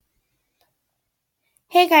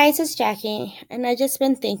Hey guys, it's Jackie, and I just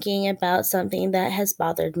been thinking about something that has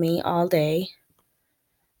bothered me all day,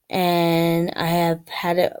 and I have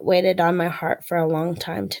had it weighted on my heart for a long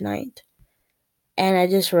time tonight. And I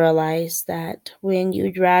just realized that when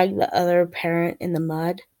you drag the other parent in the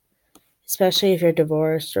mud, especially if you're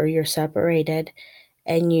divorced or you're separated,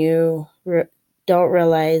 and don't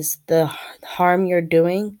realize the harm you're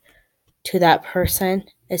doing to that person,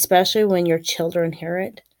 especially when your children hear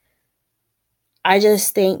it, I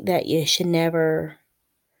just think that you should never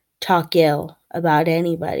talk ill about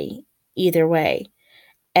anybody either way.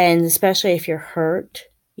 And especially if you're hurt,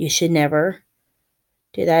 you should never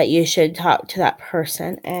do that. You should talk to that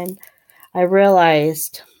person. And I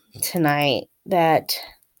realized tonight that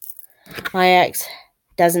my ex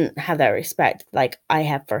doesn't have that respect like I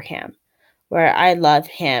have for him, where I love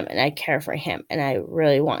him and I care for him and I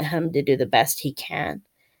really want him to do the best he can.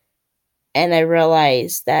 And I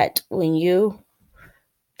realized that when you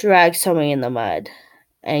drag someone in the mud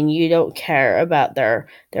and you don't care about their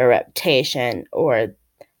reputation or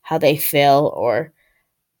how they feel or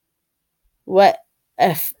what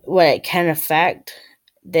if what it can affect,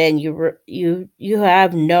 then you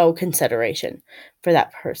have no consideration for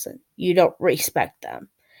that person. You don't respect them.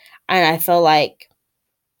 And I feel like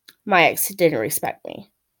my ex didn't respect me.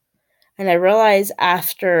 And I realized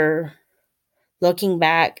after looking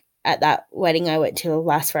back at that wedding I went to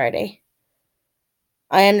last Friday,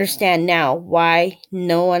 I understand now why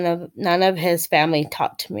none of his family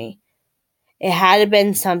talked to me. It had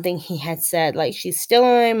been something he had said, like she's stealing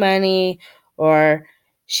my money or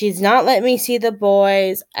she's not letting me see the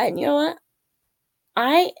boys. And you know what?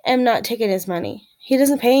 I am not taking his money. He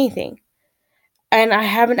doesn't pay anything. And I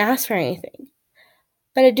haven't asked for anything.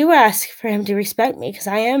 But I do ask for him to respect me because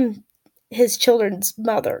I am his children's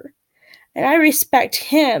mother. And I respect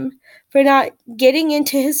him for not getting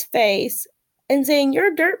into his face and saying,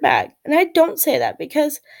 "You're a dirtbag." And I don't say that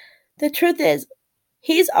because the truth is,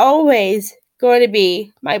 he's always going to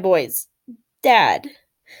be my boy's dad.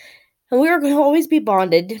 And we are going to always be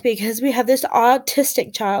bonded because we have this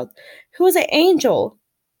autistic child who is an angel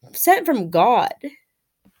sent from God.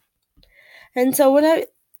 And so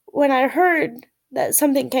when I heard that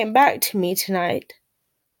something came back to me tonight,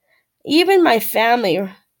 even my family,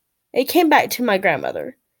 it came back to my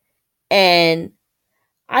grandmother. And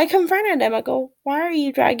I confronted him. I go, "Why are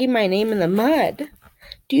you dragging my name in the mud?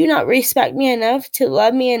 Do you not respect me enough to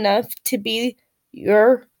love me enough to be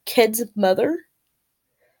your kid's mother?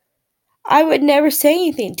 I would never say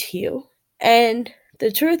anything to you." And the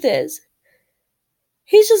truth is,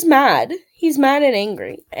 he's just mad. He's mad and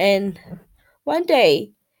angry. And one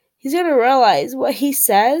day, he's going to realize what he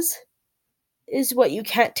says is what you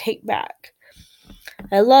can't take back.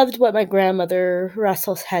 I loved what my grandmother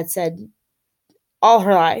Russell had said all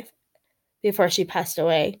her life before she passed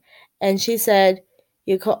away. And she said,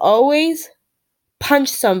 "You can always punch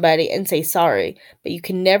somebody and say sorry, but you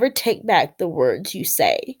can never take back the words you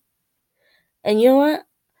say." And you know what?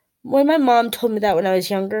 When my mom told me that when I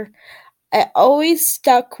was younger, it always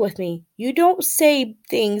stuck with me. You don't say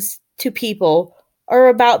things to people or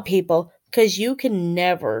about people because you can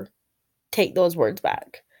never take those words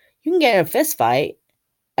back. You can get in a fist fight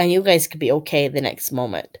and you guys could be okay the next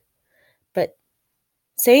moment. But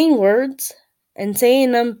saying words and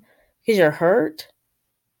saying them because you're hurt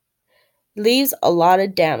leaves a lot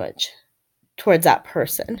of damage towards that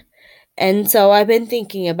person. And so I've been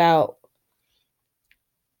thinking about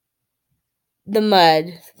the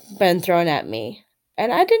mud been thrown at me.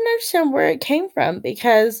 And I didn't understand where it came from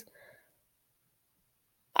because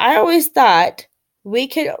I always thought we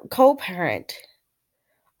could co parent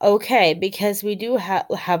okay because we do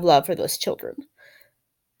have love for those children.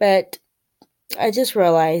 But I just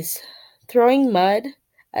realized throwing mud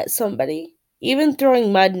at somebody, even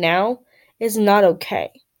throwing mud now, is not okay.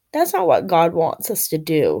 That's not what God wants us to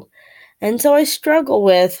do. And so I struggle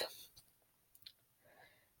with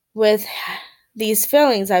these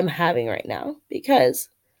feelings I'm having right now because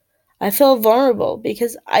I feel vulnerable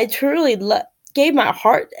because I truly gave my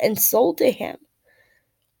heart and soul to him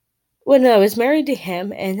when I was married to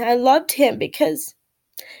him, and I loved him because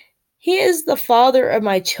he is the father of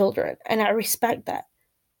my children, and I respect that.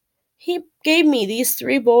 He gave me these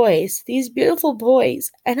three boys, these beautiful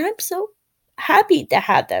boys, and I'm so happy to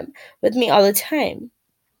have them with me all the time.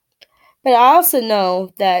 But I also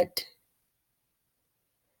know that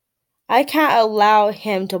I can't allow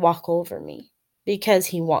him to walk over me because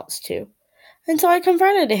he wants to. And so I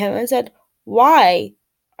confronted him and said, "Why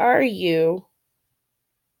are you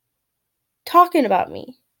talking about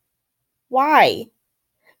me? Why?"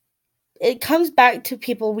 It comes back to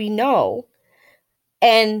people we know.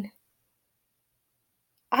 And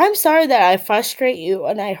I'm sorry that I frustrate you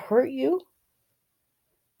and I hurt you,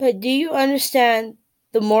 but do you understand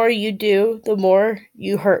the more you do, the more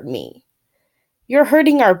you hurt me? You're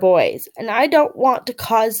hurting our boys, and I don't want to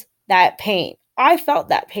cause that pain. I felt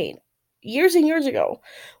that pain years and years ago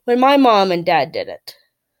when my mom and dad did it.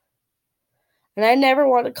 And I never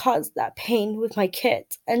want to cause that pain with my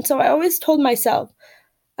kids. And so I always told myself,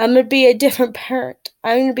 I'm going to be a different parent.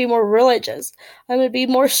 I'm going to be more religious. I'm going to be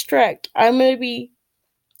more strict. I'm going to be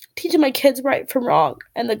teaching my kids right from wrong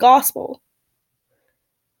and the gospel.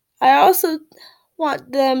 I also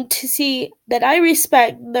want them to see that I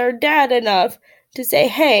respect their dad enough to say,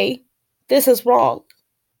 hey, this is wrong.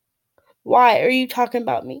 Why are you talking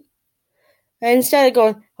about me? And instead of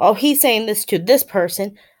going, oh, he's saying this to this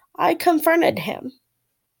person, I confronted him.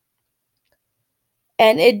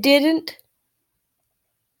 And it didn't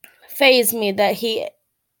faze me that he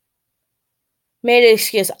made an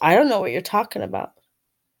excuse. I don't know what you're talking about.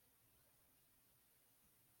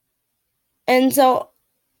 And so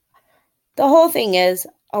the whole thing is,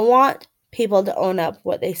 I want people to own up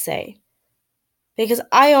what they say. Because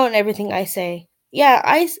I own everything I say. Yeah,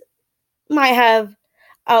 I might have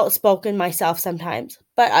outspoken myself sometimes,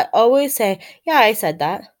 but I always say, yeah, I said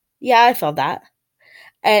that. Yeah, I felt that.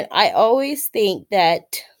 And I always think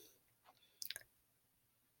that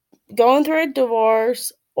going through a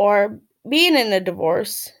divorce or being in a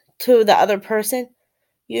divorce to the other person,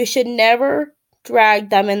 you should never drag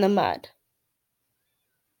them in the mud.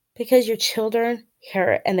 Because your children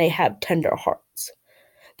hear it and they have tender hearts.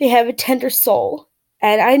 They have a tender soul.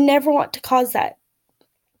 And I never want to cause that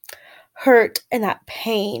hurt and that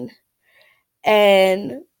pain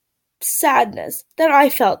and sadness that I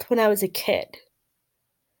felt when I was a kid.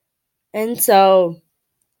 And so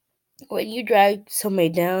when you drag somebody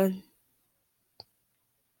down,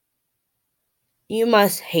 you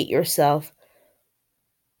must hate yourself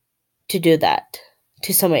to do that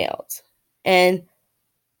to somebody else. And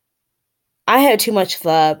I have too much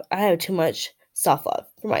love. I have too much self-love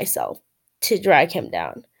for myself to drag him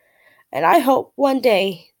down. And I hope one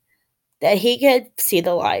day that he could see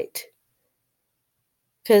the light.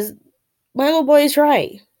 Because my little boy is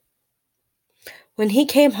right. When he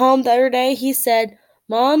came home the other day, he said,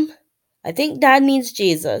 Mom, I think Dad needs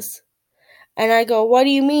Jesus. And I go, what do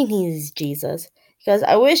you mean he needs Jesus? Because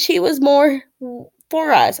I wish he was more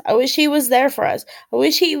for us. I wish he was there for us. I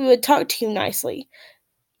wish he would talk to you nicely.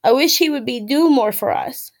 I wish he would do more for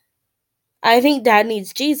us. I think Dad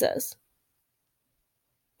needs Jesus.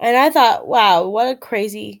 And I thought, wow, what a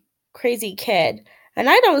crazy, crazy kid. And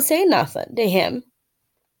I don't say nothing to him.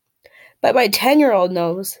 But my 10-year-old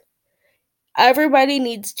knows everybody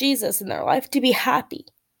needs Jesus in their life to be happy.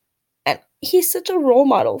 And he's such a role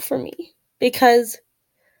model for me because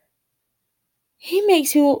he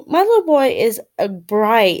makes me, my little boy is a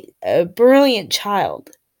brilliant child.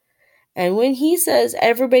 And when he says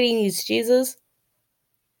everybody needs Jesus,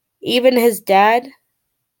 even his dad,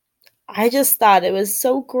 I just thought it was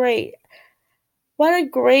so great. What a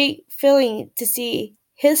great feeling to see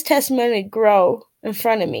his testimony grow in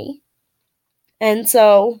front of me. And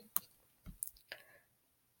so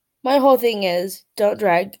my whole thing is, don't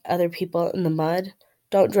drag other people in the mud.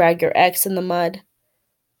 Don't drag your ex in the mud.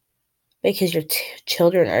 Because your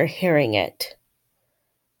children are hearing it.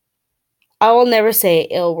 I will never say an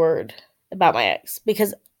ill word about my ex.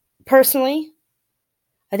 Because personally,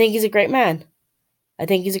 I think he's a great man. I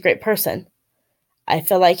think he's a great person. I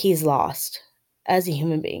feel like he's lost as a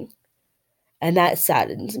human being. And that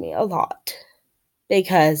saddens me a lot.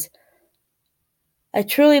 Because I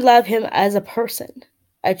truly love him as a person.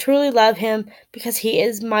 I truly love him because he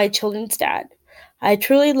is my children's dad. I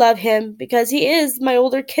truly love him because he is my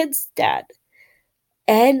older kid's dad.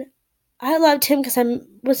 And I loved him because I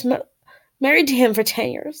was married to him for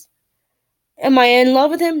 10 years. Am I in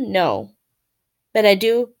love with him? No. But I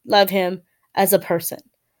do love him as a person.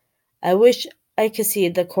 I wish I could see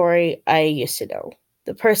the Corey I used to know.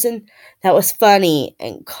 The person that was funny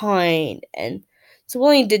and kind and was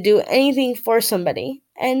willing to do anything for somebody.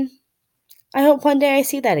 And I hope one day I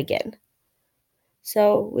see that again.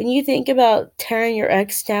 So when you think about tearing your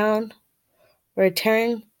ex down or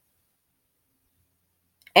tearing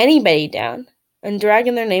anybody down and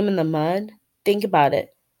dragging their name in the mud, think about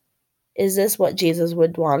it. Is this what Jesus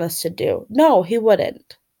would want us to do? No, he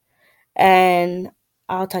wouldn't. And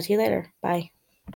I'll talk to you later. Bye.